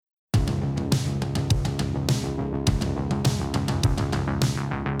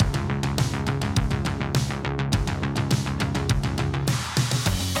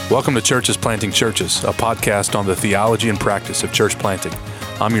Welcome to Churches Planting Churches, a podcast on the theology and practice of church planting.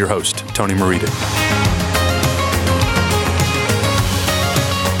 I'm your host, Tony Merida.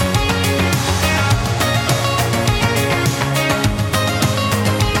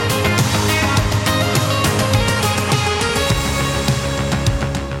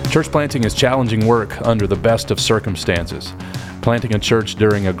 Church planting is challenging work under the best of circumstances. Planting a church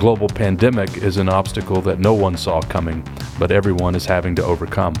during a global pandemic is an obstacle that no one saw coming, but everyone is having to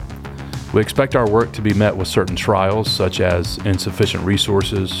overcome. We expect our work to be met with certain trials, such as insufficient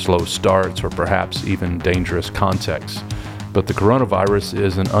resources, slow starts, or perhaps even dangerous contexts. But the coronavirus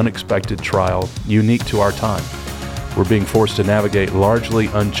is an unexpected trial unique to our time. We're being forced to navigate largely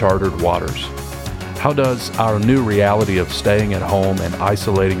uncharted waters. How does our new reality of staying at home and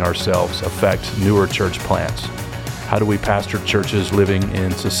isolating ourselves affect newer church plants? How do we pastor churches living in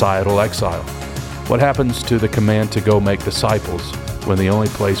societal exile? What happens to the command to go make disciples when the only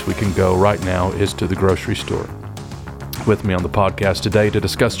place we can go right now is to the grocery store? With me on the podcast today to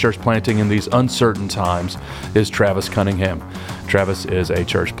discuss church planting in these uncertain times is Travis Cunningham. Travis is a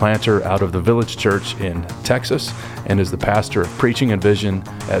church planter out of the Village Church in Texas and is the pastor of preaching and vision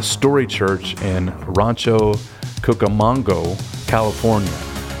at Story Church in Rancho Cucamonga,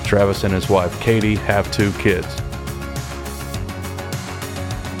 California. Travis and his wife Katie have 2 kids.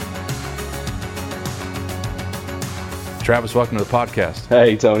 Travis, welcome to the podcast.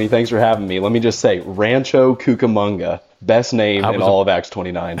 Hey, Tony. Thanks for having me. Let me just say, Rancho Cucamonga, best name in all of Acts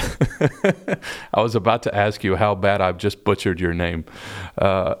 29. I was about to ask you how bad I've just butchered your name.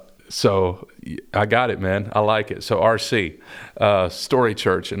 So I got it, man. I like it. So RC, Story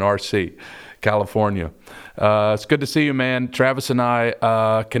Church in RC, California. It's good to see you, man. Travis and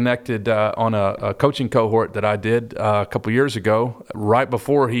I connected on a coaching cohort that I did a couple years ago, right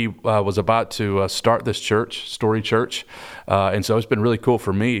before he was about to start this church, Story Church. And so it's been really cool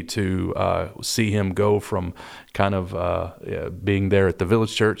for me to see him go from kind of being there at the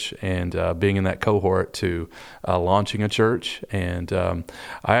Village Church and being in that cohort to launching a church. And I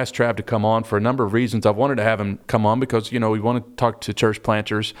asked Trav to come on for a number of reasons. I've wanted to have him come on because, you know, we want to talk to church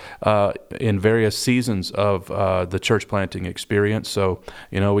planters in various seasons of the church planting experience. So,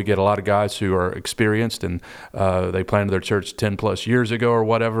 you know, we get a lot of guys who are experienced and they planted their church 10 plus years ago or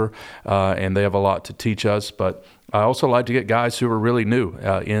whatever, and they have a lot to teach us. But I also like to get guys who are really new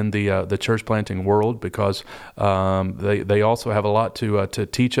in the church planting world because they also have a lot to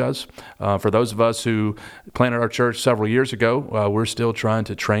teach us. For those of us who planted our church several years ago, we're still trying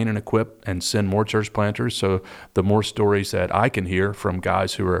to train and equip and send more church planters. So the more stories that I can hear from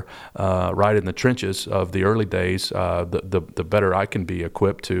guys who are right in the trenches of the early days, the better I can be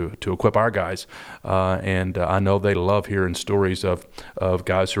equipped to equip our guys. And I know they love hearing stories of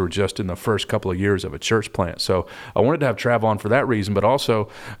guys who are just in the first couple of years of a church plant. So I wanted to have Trav on for that reason, but also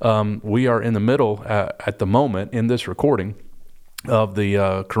we are in the middle at the moment in this recording of the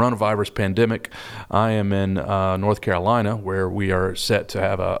coronavirus pandemic. I am in North Carolina, where we are set to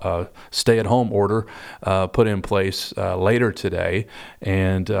have a stay-at-home order put in place later today,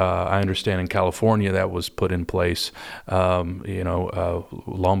 and I understand in California that was put in place,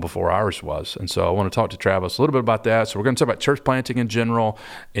 long before ours was. And so I want to talk to Travis a little bit about that. So we're going to talk about church planting in general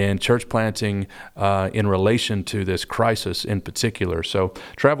and church planting in relation to this crisis in particular. So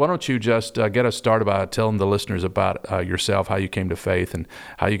Trav, why don't you just get us started by telling the listeners about yourself, how you came to faith and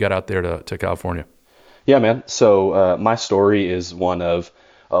how you got out there to California. Yeah, man. So my story is one of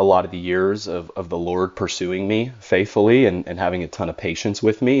a lot of the years of the Lord pursuing me faithfully and having a ton of patience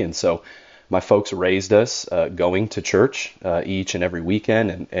with me. And so my folks raised us going to church each and every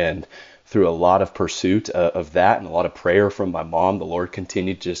weekend, and through a lot of pursuit of that and a lot of prayer from my mom, the Lord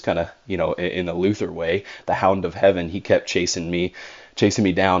continued to just kind of, in the Luther way, the hound of heaven, he kept chasing me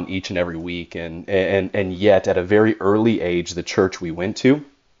down each and every week. And yet at a very early age, the church we went to,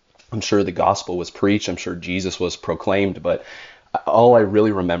 I'm sure the gospel was preached, I'm sure Jesus was proclaimed, but all I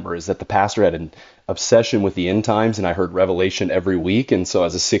really remember is that the pastor had an obsession with the end times, and I heard Revelation every week. And so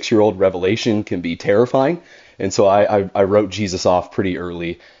as a 6-year-old, Revelation can be terrifying. And so I wrote Jesus off pretty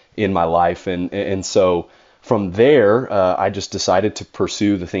early in my life. And so from there, I just decided to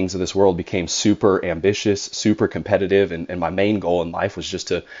pursue the things of this world, became super ambitious, super competitive, and my main goal in life was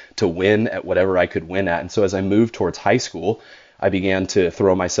just to win at whatever I could win at. And so as I moved towards high school, I began to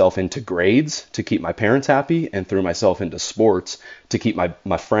throw myself into grades to keep my parents happy and threw myself into sports to keep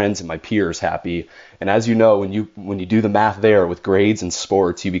my friends and my peers happy. And as you know, when you do the math there with grades and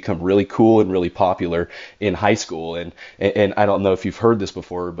sports, you become really cool and really popular in high school. And I don't know if you've heard this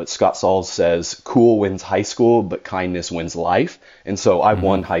before, but Scott Sauls says, cool wins high school, but kindness wins life. And so I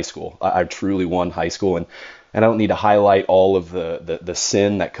won high school. I truly won high school. And And I don't need to highlight all of the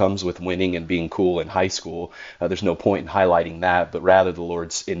sin that comes with winning and being cool in high school. There's no point in highlighting that, but rather the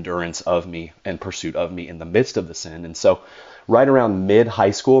Lord's endurance of me and pursuit of me in the midst of the sin. And so right around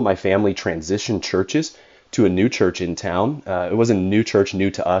mid-high school, my family transitioned churches to a new church in town. It wasn't a new church, new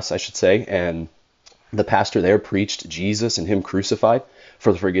to us, I should say. And the pastor there preached Jesus and him crucified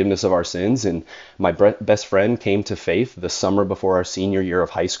for the forgiveness of our sins. And my best friend came to faith the summer before our senior year of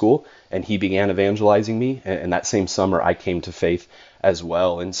high school, and he began evangelizing me. And that same summer, I came to faith as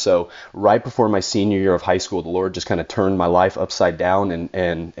well. And so right before my senior year of high school, the Lord just kind of turned my life upside down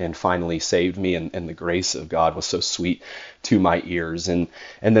and finally saved me. And the grace of God was so sweet to my ears. And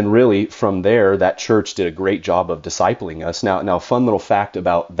then really from there, that church did a great job of discipling us. Now a fun little fact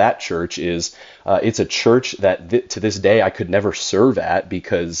about that church is it's a church that to this day I could never serve at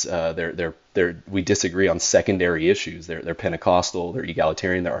because we disagree on secondary issues. They're Pentecostal, they're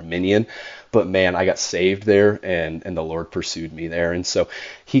egalitarian, they're Arminian. But man, I got saved there, and the Lord pursued me there. And so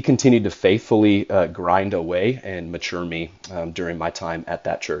he continued to faithfully grind away and mature me during my time at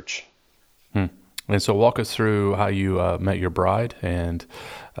that church. And so walk us through how you met your bride and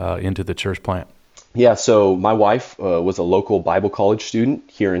into the church plant. Yeah, so my wife was a local Bible college student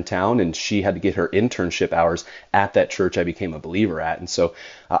here in town, and she had to get her internship hours at that church I became a believer at. And so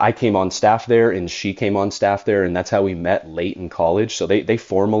I came on staff there, and she came on staff there, and that's how we met late in college. So they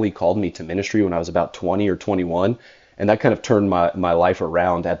formally called me to ministry when I was about 20 or 21, and that kind of turned my life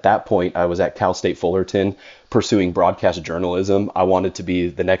around. At that point, I was at Cal State Fullerton pursuing broadcast journalism. I wanted to be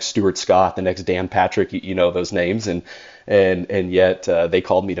the next Stuart Scott, the next Dan Patrick, you know those names, and yet they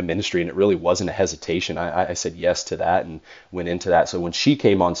called me to ministry, and it really wasn't a hesitation. I said yes to that and went into that. So when she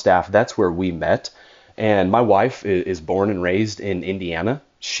came on staff, that's where we met. And my wife is born and raised in Indiana.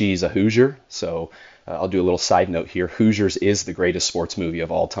 She's a Hoosier, so I'll do a little side note here. Hoosiers is the greatest sports movie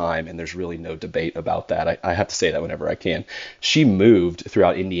of all time, and there's really no debate about that. I have to say that whenever I can. She moved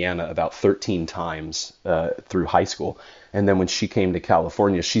throughout Indiana about 13 times through high school. And then when she came to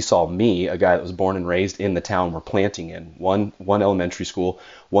California, she saw me, a guy that was born and raised in the town we're planting in. One elementary school,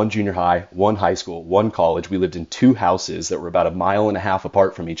 one junior high, one high school, one college. We lived in two houses that were about a mile and a half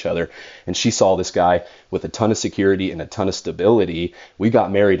apart from each other. And she saw this guy with a ton of security and a ton of stability. We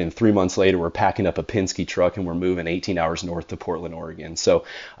got married, and 3 months later, we're packing up a Penske truck and we're moving 18 hours north to Portland, Oregon. So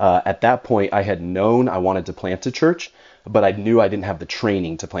at that point, I had known I wanted to plant a church, but I knew I didn't have the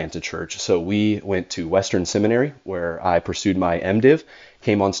training to plant a church. So we went to Western Seminary, where I pursued my MDiv,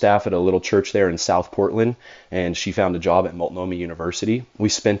 came on staff at a little church there in South Portland, and she found a job at Multnomah University. We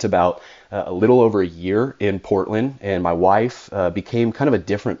spent about a little over a year in Portland, and my wife became kind of a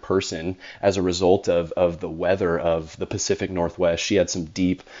different person as a result of the weather of the Pacific Northwest. She had some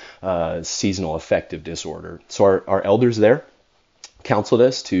deep seasonal affective disorder. So our elders there counseled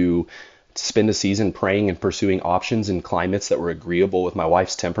us to spend a season praying and pursuing options in climates that were agreeable with my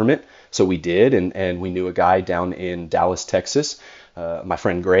wife's temperament. So we did, and we knew a guy down in Dallas, Texas, my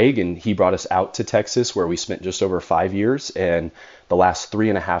friend Greg, and he brought us out to Texas, where we spent just over 5 years. And the last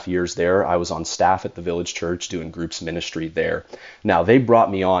 3.5 years there, I was on staff at the Village Church doing groups ministry there. Now, they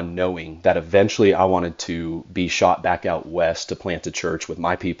brought me on knowing that eventually I wanted to be shot back out west to plant a church with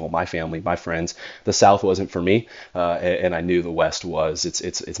my people, my family, my friends. The South wasn't for me, and I knew the West was.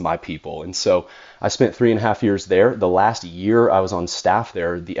 It's my people. And so I spent 3.5 years there. The last year I was on staff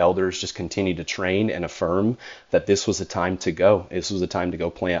there, the elders just continued to train and affirm that this was the time to go. This was the time to go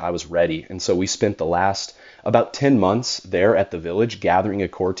plant. I was ready. And so we spent the last about 10 months there at the Village, gathering a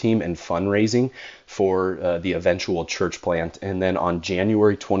core team and fundraising for the eventual church plant. And then on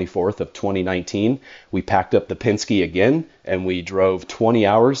January 24th of 2019, we packed up the Penske again, and we drove 20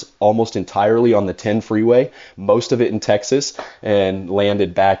 hours almost entirely on the 10 freeway, most of it in Texas, and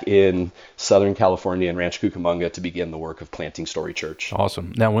landed back in Southern California in Rancho Cucamonga to begin the work of planting Story Church.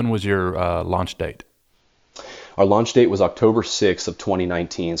 Awesome. Now, when was your launch date? Our launch date was October 6th of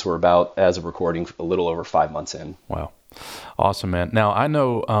 2019, so we're about, as of recording, a little over 5 months in. Wow. Awesome, man. Now, I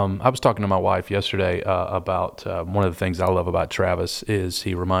know I was talking to my wife yesterday about one of the things I love about Travis is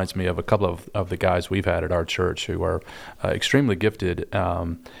he reminds me of a couple of the guys we've had at our church who are extremely gifted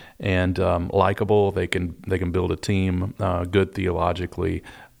and likable. They can build a team, good theologically,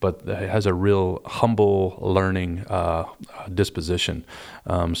 but has a real humble, learning disposition.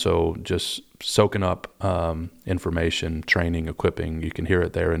 So just soaking up information, training, equipping. You can hear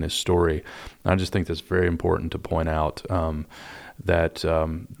it there in his story. I just think that's very important to point out that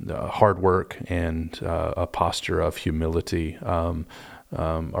hard work and a posture of humility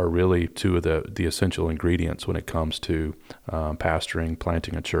are really two of the essential ingredients when it comes to pastoring,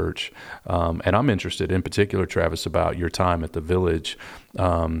 planting a church. And I'm interested in particular, Travis, about your time at the Village.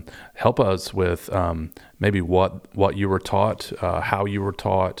 Help us with maybe what you were taught, how you were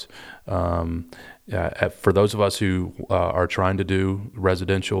taught. For those of us who are trying to do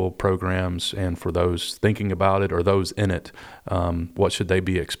residential programs, and for those thinking about it or those in it, what should they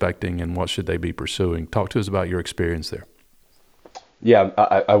be expecting and what should they be pursuing? Talk to us about your experience there. Yeah,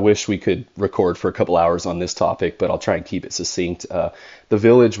 I wish we could record for a couple hours on this topic, but I'll try and keep it succinct. The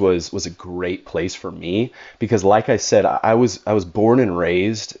Village was a great place for me because, like I said, I was born and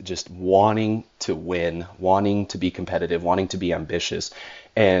raised just wanting to win, wanting to be competitive, wanting to be ambitious.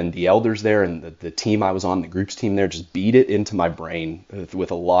 And the elders there and the team I was on, the groups team there, just beat it into my brain with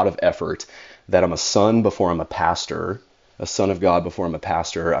a lot of effort that I'm a son before I'm a pastor, a son of God before I'm a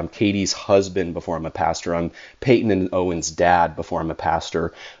pastor. I'm Katie's husband before I'm a pastor. I'm Peyton and Owen's dad before I'm a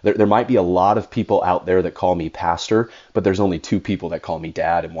pastor. There might be a lot of people out there that call me pastor, but there's only two people that call me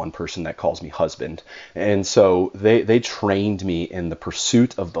dad and one person that calls me husband. And so they trained me in the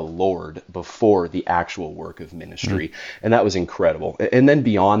pursuit of the Lord before the actual work of ministry. Mm-hmm. And that was incredible. And then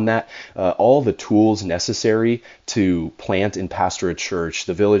beyond that, all the tools necessary to plant and pastor a church,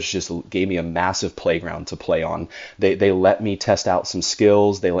 the Village just gave me a massive playground to play on. They let me test out some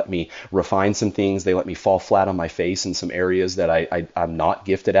skills. They let me refine some things. They let me fall flat on my face in some areas that I'm not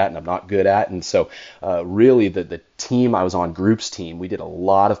gifted at and I'm not good at. And so really the team I was on, groups team, we did a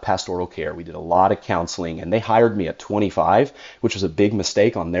lot of pastoral care. We did a lot of counseling, and they hired me at 25, which was a big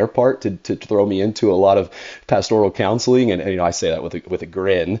mistake on their part to throw me into a lot of pastoral counseling. And I say that with a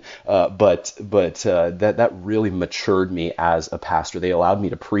grin, but that really matured me as a pastor. They allowed me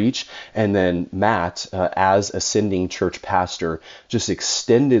to preach, and then Matt, as ascending church pastor, just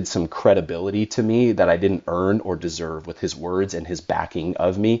extended some credibility to me that I didn't earn or deserve with his words and his backing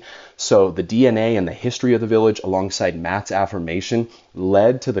of me. So the DNA and the history of the Village, alongside Matt's affirmation,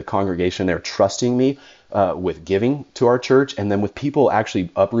 led to the congregation there trusting me with giving to our church, and then with people actually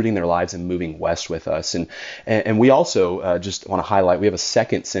uprooting their lives and moving west with us. And we also just want to highlight, we have a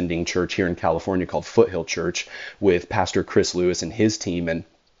second sending church here in California called Foothill Church with Pastor Chris Lewis and his team. And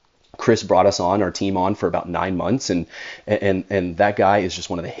Chris brought us on, our team on, for about 9 months, and that guy is just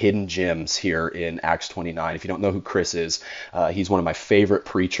one of the hidden gems here in Acts 29. If you don't know who Chris is, he's one of my favorite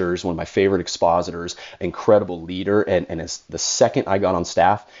preachers, one of my favorite expositors, incredible leader, and as the second I got on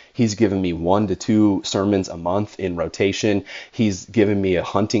staff, he's given me 1 to 2 sermons a month in rotation. He's given me a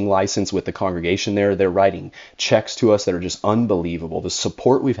hunting license with the congregation there. They're writing checks to us that are just unbelievable. The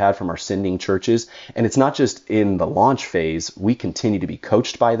support we've had from our sending churches, and it's not just in the launch phase. We continue to be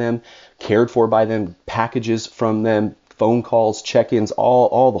coached by them, cared for by them, packages from them, phone calls, check-ins,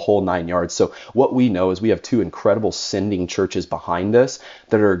 all the whole 9 yards. So what we know is we have 2 incredible sending churches behind us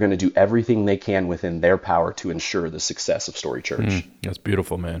that are going to do everything they can within their power to ensure the success of Story Church. That's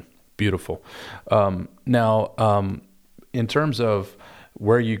beautiful, man. Beautiful. Now, in terms of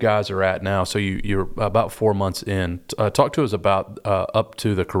where you guys are at now, so you're about 4 months in. Talk to us about up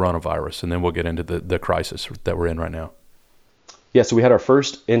to the coronavirus, and then we'll get into the crisis that we're in right now. Yeah, so we had our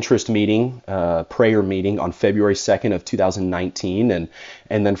first interest meeting, prayer meeting on February 2nd of 2019.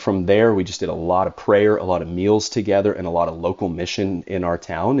 And then from there, we just did a lot of prayer, a lot of meals together, and a lot of local mission in our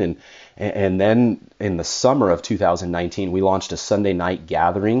town. And then in the summer of 2019, we launched a Sunday night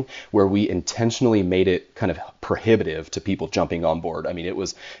gathering where we intentionally made it kind of prohibitive to people jumping on board. I mean, it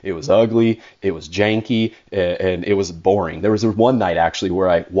was ugly, it was janky, and it was boring. There was one night actually where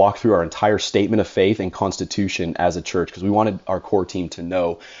I walked through our entire statement of faith and constitution as a church because we wanted our core team to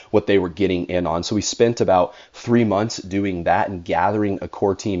know what they were getting in on. So we spent about 3 months doing that and gathering a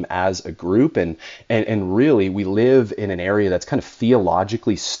core team as a group. And really, we live in an area that's kind of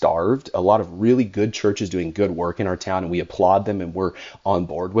theologically starved. A lot of really good churches doing good work in our town, and we applaud them and we're on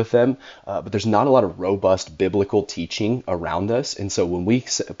board with them. But there's not a lot of robust biblical teaching around us. And so when we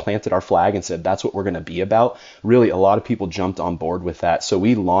planted our flag and said that's what we're going to be about, really a lot of people jumped on board with that. So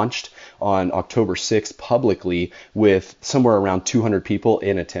we launched on October 6th publicly with somewhere around 200 people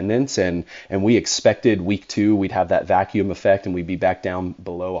in attendance. And we expected week 2 we'd have that vacuum effect and we'd be back down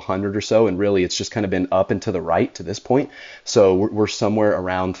below 100 or so. And really it's just kind of been up and to the right to this point. So we're somewhere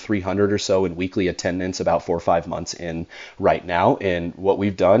around 300 or so in weekly attendance about 4 or 5 months in right now. And what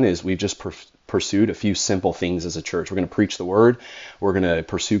we've done is we've just pursued a few simple things as a church. We're going to preach the word, we're going to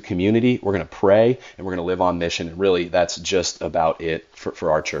pursue community, we're going to pray, and we're going to live on mission. And really, that's just about it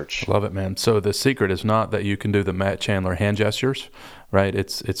for our church. Love it, man. So the secret is not that you can do the Matt Chandler hand gestures, right?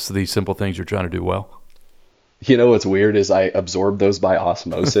 It's these simple things you're trying to do well. You know what's weird is I absorb those by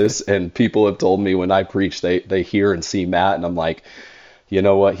osmosis, and people have told me when I preach, they hear and see Matt, and I'm like, you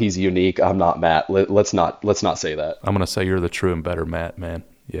know what? He's unique. I'm not Matt. Let's not say that. I'm gonna say you're the true and better Matt, man.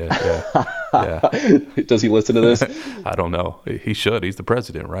 Yeah, yeah, yeah. Does he listen to this? I don't know. He should. He's the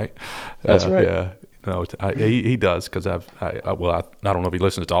president, right? That's right. Yeah. No, he does, because I don't know if he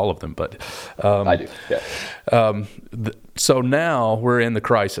listens to all of them, but I do. Yeah. So now we're in the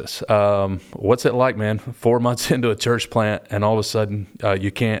crisis. What's it like, man? 4 months into a church plant, and all of a sudden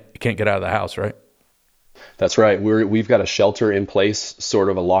you can't get out of the house, right? That's right. We've got a shelter in place, sort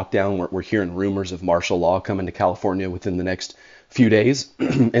of a lockdown. We're hearing rumors of martial law coming to California within the next few days.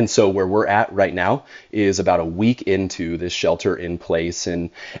 And so where we're at right now is about a week into this shelter in place. And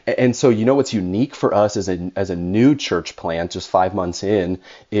so, what's unique for us as a new church plant, just 5 months in,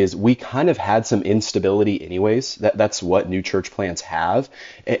 is we kind of had some instability anyways. That's what new church plants have.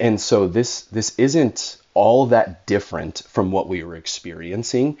 And so this isn't all that different from what we were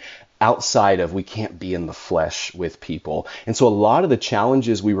experiencing, outside of we can't be in the flesh with people. And so a lot of the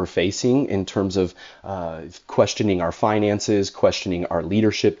challenges we were facing in terms of questioning our finances, questioning our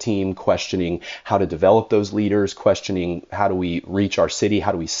leadership team, questioning how to develop those leaders, questioning how do we reach our city,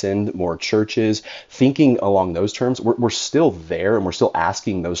 how do we send more churches, thinking along those terms, we're still there, and we're still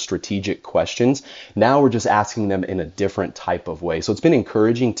asking those strategic questions. Now we're just asking them in a different type of way. So it's been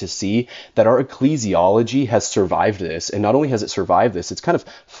encouraging to see that our ecclesiology has survived this. And not only has it survived this, it's kind of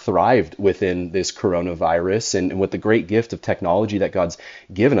thrived within this coronavirus, and with the great gift of technology that God's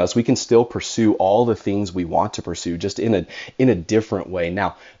given us, we can still pursue all the things we want to pursue, just in a different way.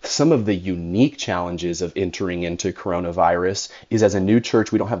 Now, some of the unique challenges of entering into coronavirus is, as a new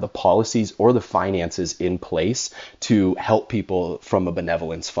church, we don't have the policies or the finances in place to help people from a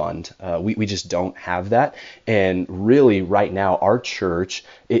benevolence fund. We just don't have that. And really, right now, our church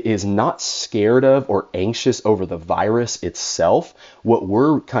is not scared of or anxious over the virus itself. What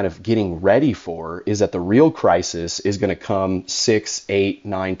we're kind of getting ready for is that the real crisis is going to come 6, 8,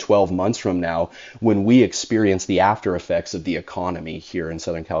 9, 12 months from now, when we experience the after effects of the economy here in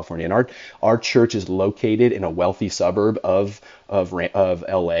Southern California. And our church is located in a wealthy suburb of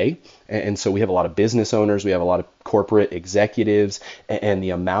LA. And so we have a lot of business owners, we have a lot of corporate executives, and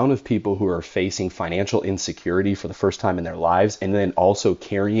the amount of people who are facing financial insecurity for the first time in their lives, and then also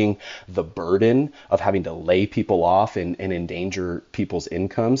carrying the burden of having to lay people off and endanger people's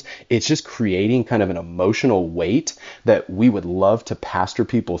incomes. It's just creating kind of an emotional weight that we would love to pastor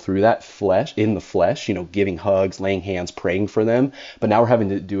people through that in the flesh, giving hugs, laying hands, praying for them. But now we're having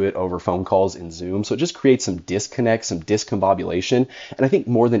to do it over phone calls and Zoom. So it just creates some disconnect, some discombobulation. And I think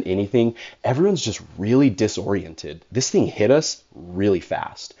more than anything, everyone's just really disoriented. This thing hit us really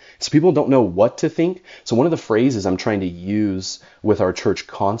fast. So people don't know what to think. So one of the phrases I'm trying to use with our church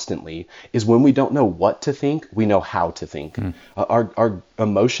constantly is, when we don't know what to think, we know how to think. Our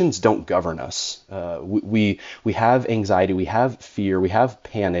emotions don't govern us. We have anxiety, we have fear, we have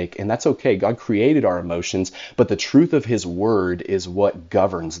panic, and that's okay. God created our emotions, but the truth of His Word is what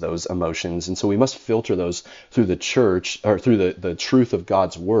governs those emotions. And so we must filter those through the church, or through the truth of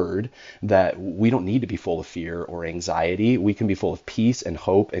God's Word, that we don't need to be full of fear or anxiety. We can be full of peace and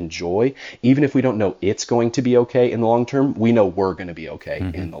hope and joy. Even if we don't know it's going to be okay in the long term, we know we're going to be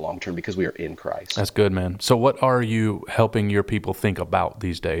okay in the long term, because we are in Christ. That's good, man. So what are you helping your people think about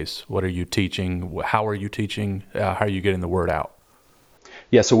these days? What are you teaching? How are you teaching? How are you getting the word out?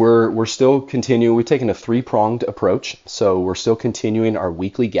 Yeah, so we're still continuing. We've taken a 3-pronged approach. So we're still continuing our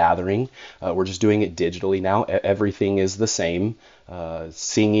weekly gathering. We're just doing it digitally now. Everything is the same.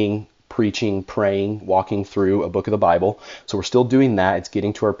 Singing, preaching, praying, walking through a book of the Bible. So we're still doing that. It's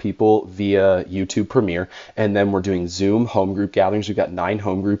getting to our people via YouTube Premiere. And then we're doing Zoom home group gatherings. We've got 9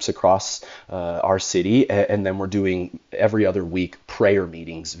 home groups across our city. And then we're doing every other week prayer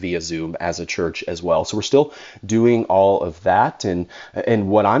meetings via Zoom as a church as well. So we're still doing all of that. And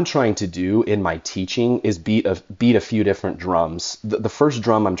what I'm trying to do in my teaching is beat a few different drums. The first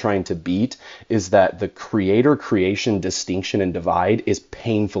drum I'm trying to beat is that the creator-creation distinction and divide is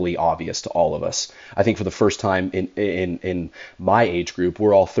painfully obvious to all of us. I think for the first time in my age group,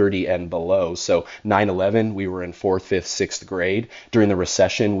 we're all 30 and below. So 9/11, we were in 4th, 5th, 6th grade. During the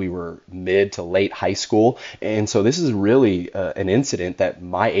recession, we were mid to late high school. And so this is really an incident that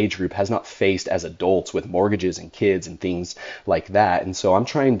my age group has not faced as adults, with mortgages and kids and things like that. And so I'm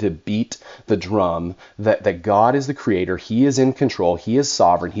trying to beat the drum that God is the creator. He is in control. He is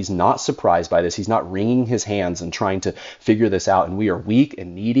sovereign. He's not surprised by this. He's not wringing his hands and trying to figure this out. And we are weak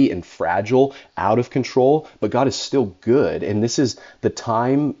and needy and fragile, out of control, but God is still good. And this is the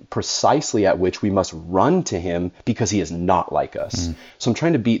time precisely at which we must run to him because he is not like us. So I'm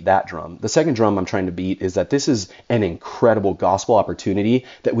trying to beat that drum. The second drum I'm trying to beat is that this is an incredible gospel opportunity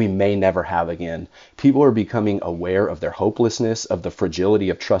that we may never have again. People are becoming aware of their hopelessness, of the fragility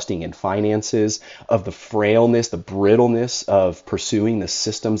of trusting in finances, of the frailness, the brittleness of pursuing the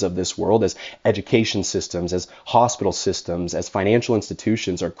systems of this world as education systems, as hospital systems, as financial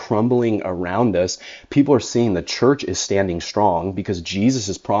institutions are crumbling around us. People are seeing the church is standing strong because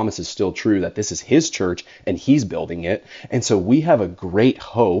Jesus' promise is still true that this is his church and he's building it. And so we have a great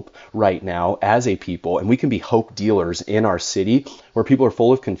hope right now as a people, and we can be hope dealers in our city where people are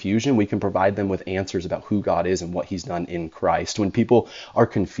full of confusion. We can provide them with answers about who God is and what he's done in Christ. When people are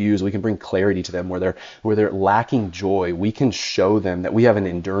confused, we can bring clarity to them. Where they're lacking joy, we can show them that we have an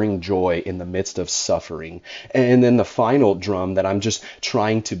enduring joy in the midst of suffering. And then the final drum that I'm just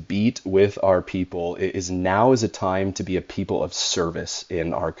trying to beat with our people is now is a time to be a people of service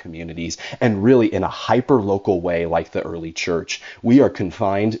in our communities, and really in a hyper-local way like the early church. We are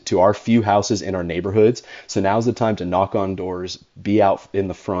confined to our few houses in our neighborhoods, so now's the time to knock on doors, be out in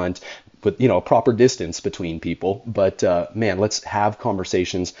the front, with a proper distance between people. But man, let's have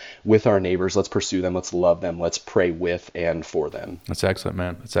conversations with our neighbors. Let's pursue them. Let's love them. Let's pray with and for them. That's excellent,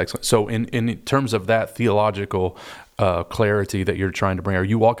 man. That's excellent. So in terms of that theological clarity that you're trying to bring, are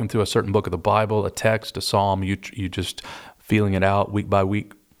you walking through a certain book of the Bible, a text, a psalm? You just feeling it out week by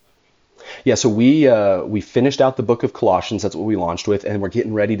week? Yeah, so we finished out the book of Colossians. That's what we launched with, and we're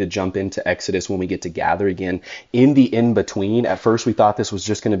getting ready to jump into Exodus when we get to gather again. In the in-between, at first we thought this was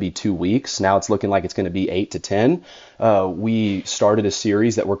just going to be 2 weeks. Now it's looking like it's going to be 8 to 10. We started a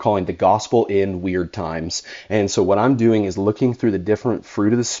series that we're calling The Gospel in Weird Times. And so what I'm doing is looking through the different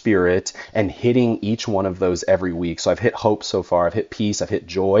fruit of the Spirit and hitting each one of those every week. So I've hit hope so far, I've hit peace, I've hit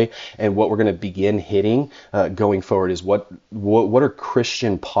joy, and what we're going to begin hitting going forward is what are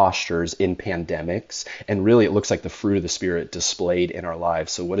Christian postures in pandemics. And really it looks like the fruit of the Spirit displayed in our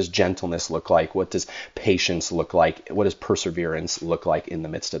lives. So what does gentleness look like? What does patience look like? What does perseverance look like in the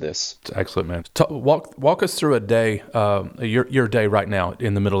midst of this? It's excellent, man. Walk us through a day, your day right now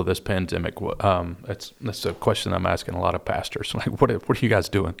in the middle of this pandemic. That's a question I'm asking a lot of pastors. Like, what are you guys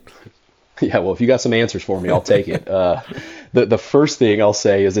doing? Yeah, well, if you got some answers for me, I'll take it. The first thing I'll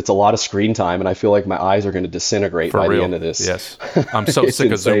say is it's a lot of screen time, and I feel like my eyes are going to disintegrate by the end of this. Yes. I'm so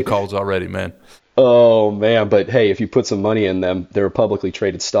sick of Zoom calls already, man. Oh, man. But hey, if you put some money in them, they're a publicly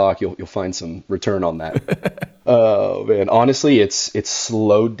traded stock. You'll find some return on that. Oh, man. Honestly, it's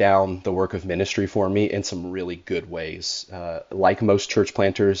slowed down the work of ministry for me in some really good ways. Like most church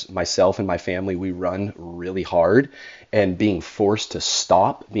planters, myself and my family, we run really hard. And being forced to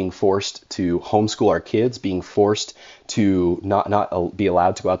stop, being forced to homeschool our kids, being forced to not be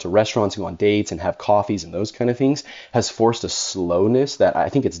allowed to go out to restaurants, go on dates and have coffees and those kind of things has forced a slowness that I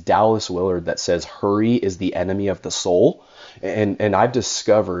think it's Dallas Willard that says hurry is the enemy of the soul. And I've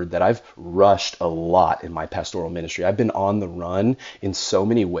discovered that I've rushed a lot in my pastoral ministry. I've been on the run in so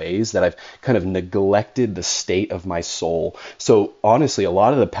many ways that I've kind of neglected the state of my soul. So honestly, a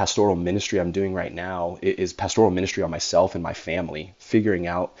lot of the pastoral ministry I'm doing right now is pastoral ministry on myself and my family, figuring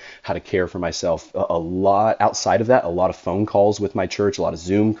out how to care for myself. A lot outside of that, a lot of phone calls with my church, a lot of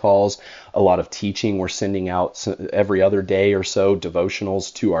Zoom calls, a lot of teaching. We're sending out every other day or so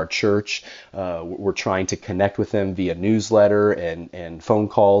devotionals to our church. We're trying to connect with them via newsletter and phone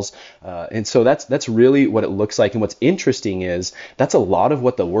calls. And so that's really what it looks like. And what's interesting is that's a lot of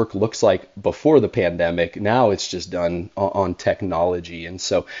what the work looks like before the pandemic. Now it's just done on technology. And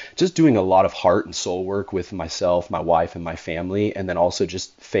so just doing a lot of heart and soul work with myself, my wife, and my family, and then also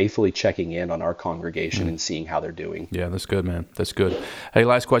just faithfully checking in on our congregation and seeing how they're doing. Yeah, that's good, man. That's good. Hey,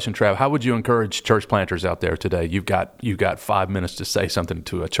 last question, Trav. How would you encourage church planters out there today? You've got 5 minutes to say something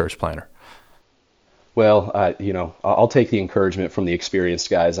to a church planter. Well, I'll take the encouragement from the experienced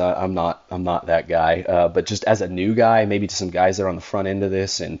guys. I'm not that guy. But just as a new guy, maybe to some guys that are on the front end of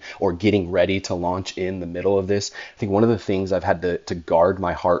this or getting ready to launch in the middle of this, I think one of the things I've had to guard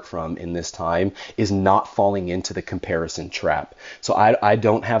my heart from in this time is not falling into the comparison trap. So I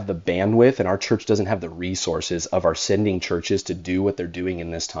don't have the bandwidth, and our church doesn't have the resources of our sending churches to do what they're doing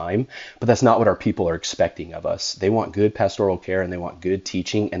in this time. But that's not what our people are expecting of us. They want good pastoral care and they want good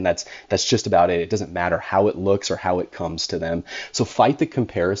teaching, and that's just about it. It doesn't matter matter how it looks or how it comes to them. So fight the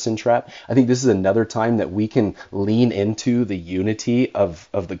comparison trap. I think this is another time that we can lean into the unity of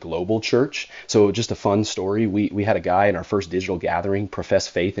the global church. So just a fun story. We had a guy in our first digital gathering profess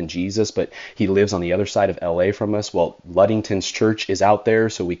faith in Jesus, but he lives on the other side of LA from us. Well, Ludington's church is out there,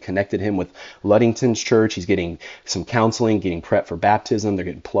 so we connected him with Ludington's church. He's getting some counseling, getting prepped for baptism. They're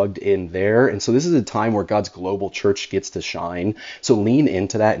getting plugged in there. And so this is a time where God's global church gets to shine. So lean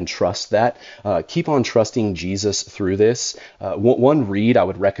into that and trust that. Keep on trusting Jesus through this. One read I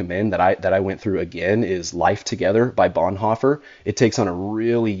would recommend that I went through again is Life Together by Bonhoeffer. It takes on a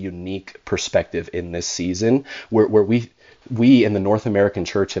really unique perspective in this season where we in the North American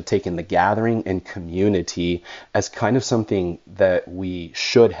church have taken the gathering and community as kind of something that we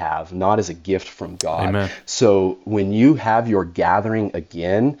should have, not as a gift from God. Amen. So when you have your gathering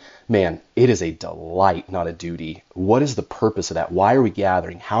again, man, it is a delight, not a duty. What is the purpose of that? Why are we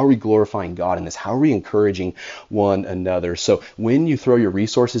gathering? How are we glorifying God in this? How are we encouraging one another? So when you throw your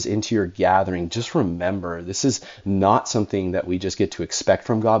resources into your gathering, just remember, this is not something that we just get to expect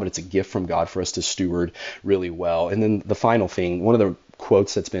from God, but it's a gift from God for us to steward really well. And then the final thing, one of the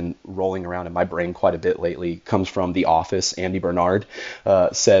quotes that's been rolling around in my brain quite a bit lately comes from The Office. Andy Bernard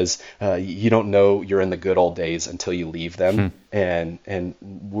says, you don't know you're in the good old days until you leave them. And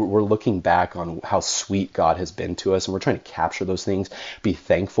we're looking back on how sweet God has been to us, and we're trying to capture those things, be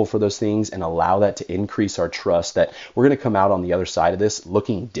thankful for those things, and allow that to increase our trust that we're going to come out on the other side of this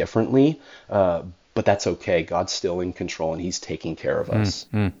looking differently, but that's okay. God's still in control, and he's taking care of us.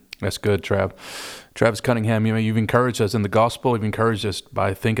 That's good, Travis Cunningham, you've encouraged us in the gospel. You've encouraged us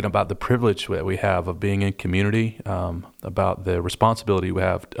by thinking about the privilege that we have of being in community, about the responsibility we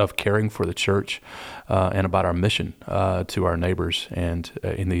have of caring for the church, and about our mission to our neighbors and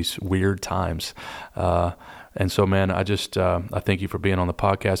in these weird times. And so, man, I thank you for being on the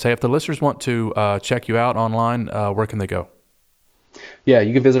podcast. Hey, if the listeners want to check you out online, where can they go? Yeah,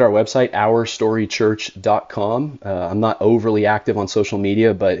 you can visit our website, ourstorychurch.com. I'm not overly active on social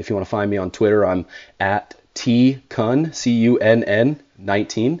media, but if you want to find me on Twitter, I'm at @tcunn, C-U-N-N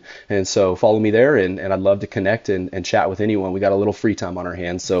 19. And so follow me there, and I'd love to connect and chat with anyone. We got a little free time on our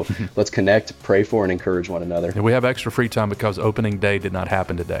hands, so let's connect, pray for, and encourage one another. And we have extra free time because opening day did not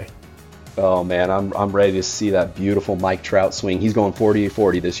happen today. Oh, man, I'm ready to see that beautiful Mike Trout swing. He's going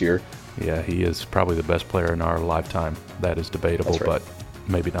 40-40 this year. Yeah, he is probably the best player in our lifetime. That is debatable, That's right. But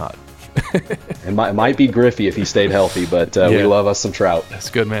maybe not. It might be Griffey if he stayed healthy, but we love us some Trout. That's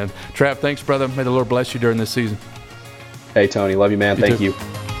good, man. Trav, thanks, brother. May the Lord bless you during this season. Hey, Tony. Love you, man. Thank you.